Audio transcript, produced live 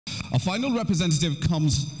Our final representative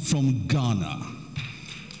comes from Ghana.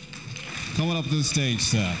 Come on up to the stage,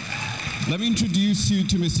 sir. Let me introduce you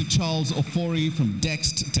to Mr. Charles Ofori from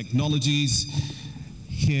Dext Technologies.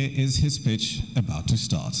 Here is his pitch about to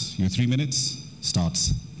start. Your 3 minutes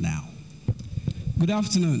starts now. Good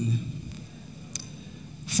afternoon.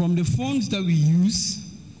 From the phones that we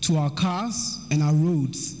use to our cars and our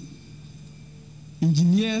roads,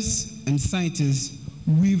 engineers and scientists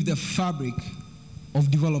weave the fabric of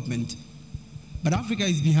development. But Africa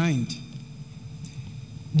is behind.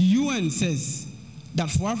 The UN says that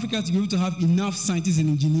for Africa to be able to have enough scientists and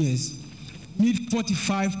engineers, we need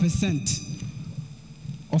 45%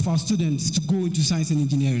 of our students to go into science and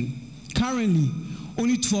engineering. Currently,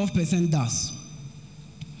 only 12% does,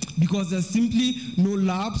 because there's simply no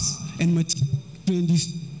labs and materials to train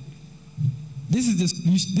these. This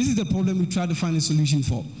is the problem we try to find a solution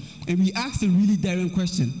for. And we asked a really daring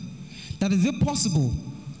question, that is it possible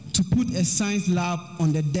to put a science lab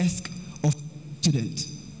on the desk of a student?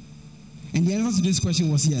 And the answer to this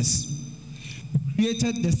question was yes. We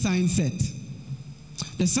created the science set.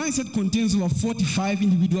 The science set contains over 45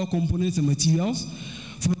 individual components and materials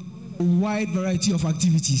for a wide variety of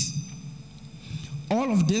activities.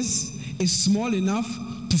 All of this is small enough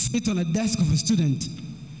to fit on a desk of a student,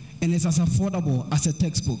 and it's as affordable as a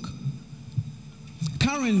textbook.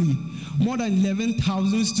 Currently, more than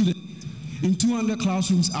 11,000 students in 200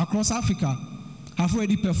 classrooms across Africa have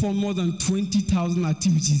already performed more than 20,000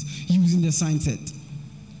 activities using the science set.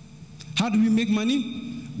 How do we make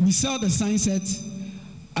money? We sell the science set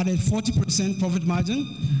at a 40% profit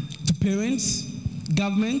margin to parents,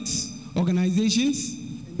 governments, organizations,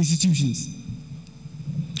 and institutions.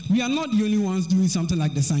 We are not the only ones doing something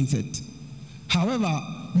like the science set. However,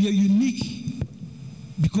 we are unique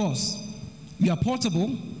because we are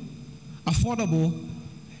portable, affordable,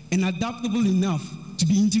 and adaptable enough to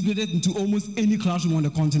be integrated into almost any classroom on the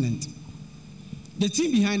continent. The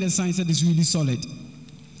team behind the science set is really solid.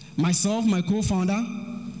 Myself, my co-founder,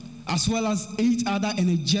 as well as 8 other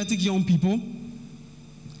energetic young people,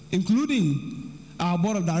 including our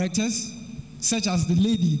board of directors, such as the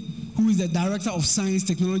lady who is the Director of Science,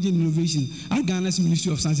 Technology and Innovation at Ghana's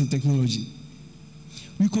Ministry of Science and Technology.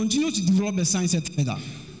 We continue to develop the science set further.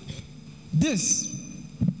 This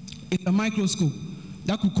is a microscope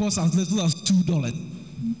that could cost as little as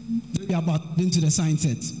 $2. We are about into the science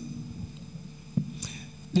set.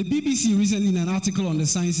 The BBC recently, in an article on the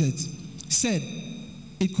science set, said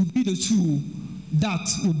it could be the tool that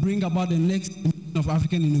will bring about the next generation of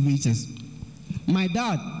African innovators. My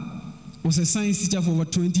dad was a science teacher for over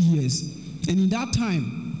 20 years, and in that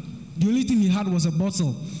time, the only thing he had was a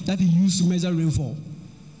bottle that he used to measure rainfall.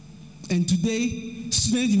 And today,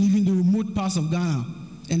 students in even the remote parts of Ghana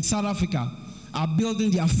and South Africa are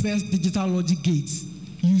building their first digital logic gates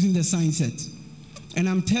using the science set. And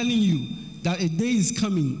I'm telling you that a day is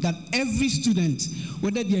coming that every student,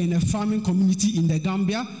 whether they're in a farming community in the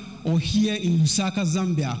Gambia or here in Lusaka,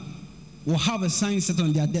 Zambia, will have a science set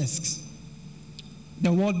on their desks.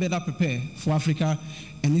 The world better prepare for Africa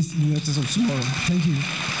and its innovators of tomorrow. Thank you.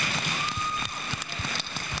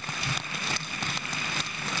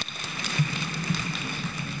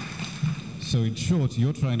 So in short,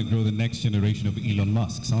 you're trying to grow the next generation of Elon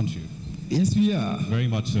Musks, aren't you? Yes, we are. Very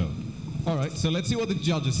much so. All right, so let's see what the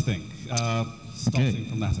judges think. Starting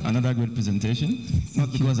from that. Another good presentation.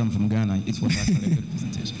 Not because I'm from Ghana, it was actually a good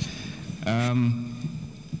presentation.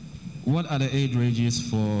 What are the age ranges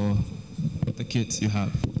for the kits you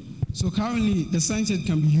have? So currently, the science set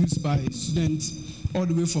can be used by students all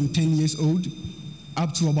the way from 10 years old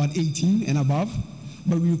up to about 18 and above,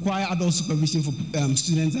 but we require adult supervision for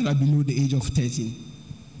students that are below the age of 13.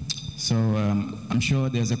 So I'm sure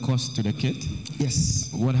there's a cost to the kit. Yes.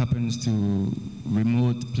 What happens to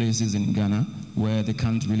remote places in Ghana where they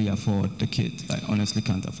can't really afford the kit, like honestly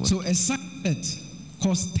can't afford it? So a science set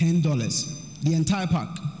costs $10, the entire pack.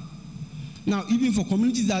 Now, even for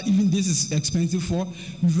communities that even this is expensive for,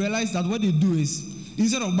 we've realized that what they do is,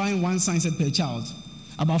 instead of buying one science set per child,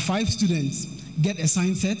 about 5 students get a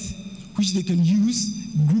science set, which they can use,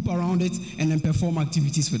 group around it, and then perform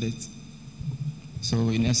activities with it. So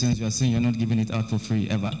in essence, you are saying you're not giving it out for free,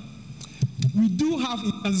 ever? We do have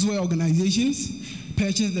instances where organizations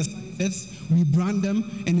purchase the science sets, we brand them,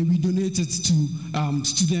 and then we donate it to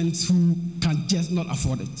students who can just not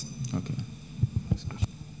afford it. Okay.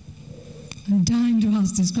 I'm dying to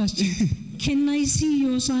ask this question. Can I see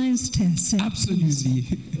your science test set? Absolutely.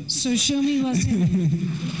 So show me what's in it.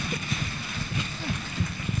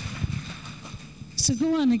 So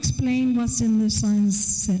go on, explain what's in the science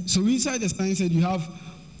set. So inside the science set, you have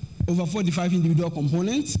over 45 individual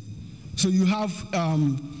components. So you have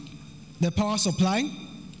the power supply.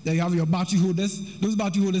 There you have your battery holders. Those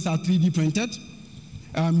battery holders are 3D printed.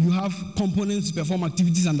 You have components to perform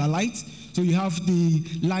activities under light. So you have the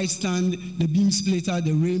light stand, the beam splitter,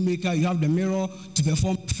 the ray maker. You have the mirror to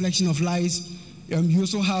perform reflection of lights. You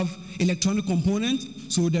also have electronic components.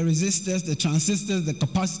 So the resistors, the transistors, the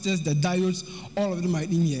capacitors, the diodes, all of them are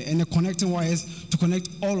in here. And the connecting wires to connect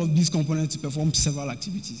all of these components to perform several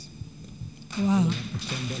activities. Wow.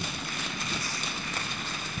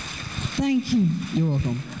 Thank you. You're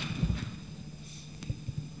welcome.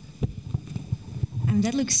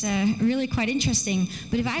 That looks really quite interesting.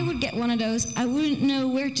 But if I would get one of those, I wouldn't know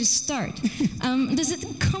where to start. Does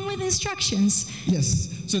it come with instructions?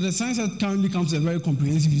 Yes. So the science set currently comes with a very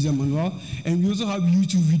comprehensive user manual, and we also have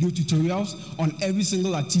YouTube video tutorials on every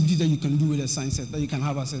single activity that you can do with a science set that you can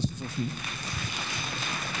have access to for free.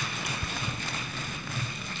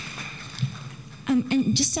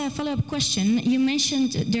 And just a follow-up question. You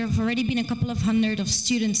mentioned there have already been a couple of hundred of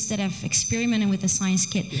students that have experimented with the science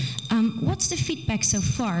kit. What's the feedback so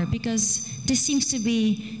far? Because this seems to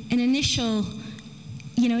be an initial,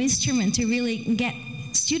 instrument to really get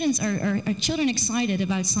students or children excited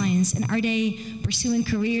about science. And are they pursuing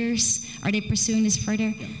careers? Are they pursuing this further?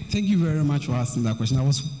 Yeah. Thank you very much for asking that question. I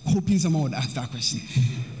was hoping someone would ask that question.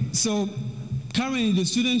 So currently, the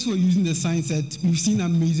students who are using the science set, we've seen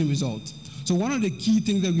amazing results. So one of the key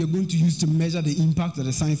things that we are going to use to measure the impact of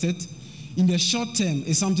the science set in the short term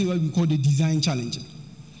is something that we call the design challenge.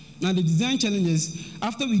 Now the design challenge is,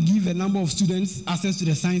 after we give a number of students access to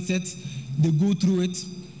the science set, they go through it,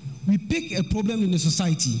 we pick a problem in the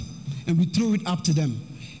society and we throw it up to them.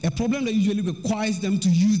 A problem that usually requires them to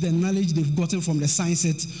use the knowledge they've gotten from the science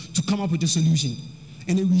set to come up with a solution.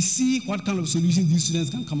 And then we see what kind of solutions these students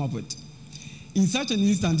can come up with. In such an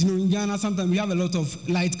instance, in Ghana, sometimes we have a lot of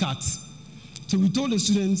light cuts. So we told the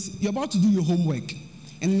students, you're about to do your homework,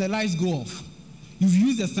 and then the lights go off. You've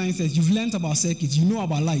used the science set, you've learned about circuits, you know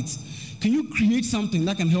about lights. Can you create something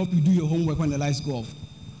that can help you do your homework when the lights go off?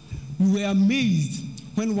 We were amazed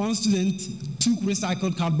when one student took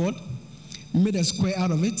recycled cardboard, made a square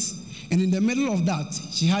out of it, and in the middle of that,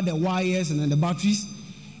 she had the wires and then the batteries,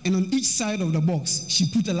 and on each side of the box, she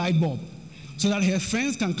put a light bulb so that her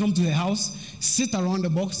friends can come to her house, sit around the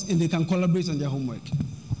box, and they can collaborate on their homework.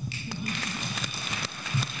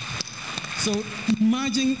 So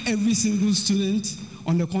imagine every single student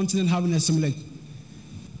on the continent having a similar.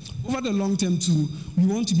 Over the long term too, we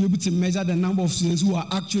want to be able to measure the number of students who are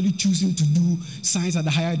actually choosing to do science at the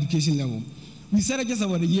higher education level. We started just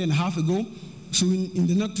about a year and a half ago, so in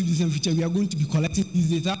the not too distant future, we are going to be collecting this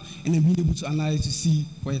data and then being able to analyze to see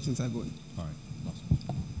where things are going. All right,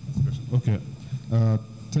 awesome. Okay,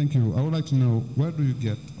 thank you. I would like to know, where do you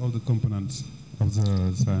get all the components of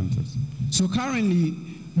the scientists? So currently,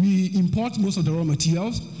 we import most of the raw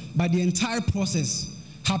materials, but the entire process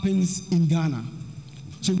happens in Ghana.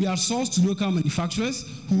 So we are sourced to local manufacturers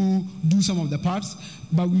who do some of the parts,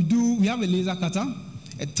 but we have a laser cutter,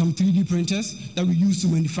 some 3D printers that we use to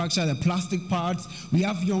manufacture the plastic parts. We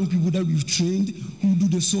have young people that we've trained who do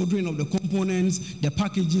the soldering of the components, the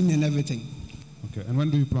packaging and everything. Okay, and when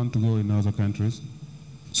do you plan to go in other countries?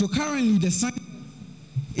 So currently the science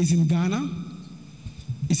is in Ghana,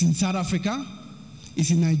 it's in South Africa, it's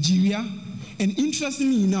in Nigeria, and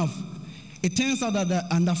interestingly enough, it turns out that the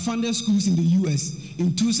underfunded schools in the US,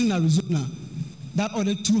 in Tucson, Arizona, that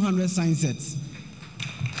ordered 200 science sets.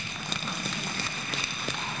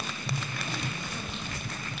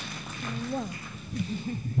 Wow.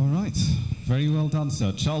 All right. Very well done,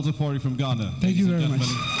 sir. Charles Ofori from Ghana. Thank you very Ladies and much.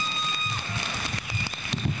 gentlemen.